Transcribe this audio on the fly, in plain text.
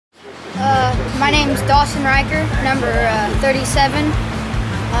My name's Dawson Ryker, number 37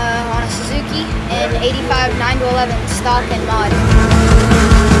 on a Suzuki, and 85 9-11 stock and mod.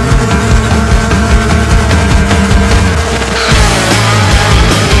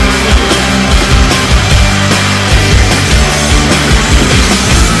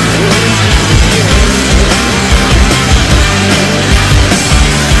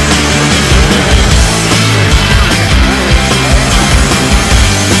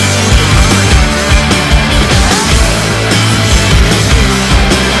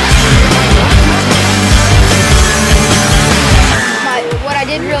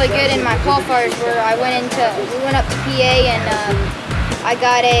 Really good in my qualifiers where we went up to PA and I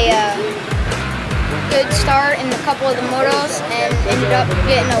got a good start in a couple of the motos and ended up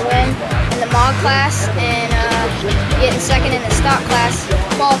getting a win in the mod class and getting second in the stock class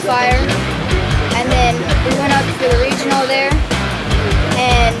qualifier. And then we went up for the regional there,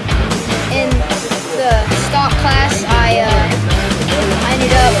 and in the stock class I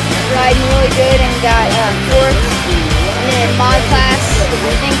ended up riding really good and got fourth. And then in mod class,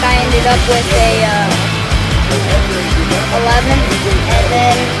 I think I ended up with a 11th, and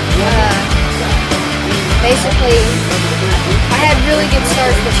then basically I had really good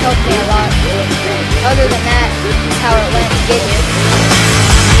starts, which helped me a lot. Other than that, that's how it went to get here.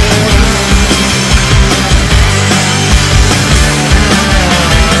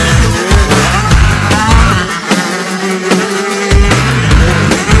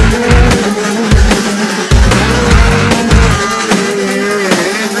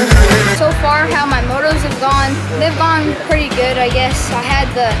 They've gone pretty good, I guess. I had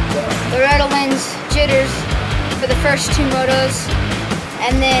the Loretta Lynn's jitters for the first two motos,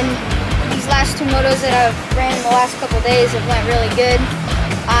 and then these last two motos that I've ran in the last couple of days have went really good.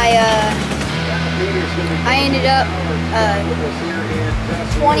 I ended up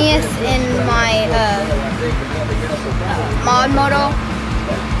 20th in my mod moto,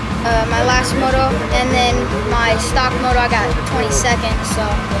 my last moto, and then my stock moto I got 22nd, so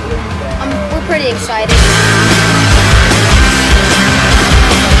we're pretty excited.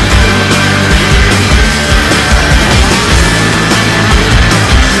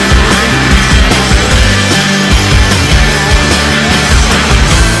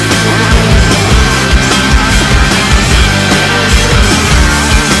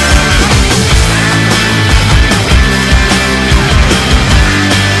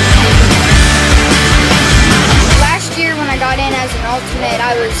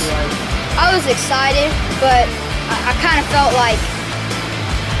 I was excited, but I kind of felt like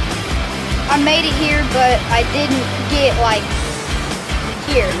I made it here, but I didn't get like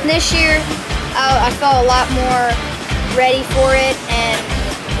here. This year, I felt a lot more ready for it and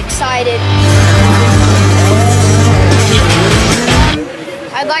excited.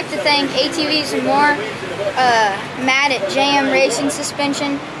 I'd like to thank ATVs and more, Matt at JM Racing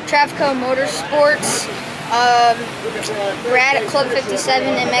Suspension, Travco Motorsports, Brad at Club 57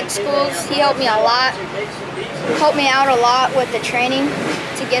 MX Schools. He helped me a lot, helped me out a lot with the training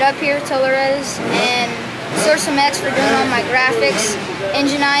to get up here to Loretta's, and Source MX for doing all my graphics,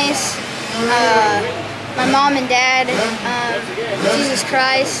 Engine Ice, my mom and dad, Jesus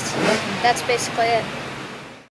Christ. That's basically it.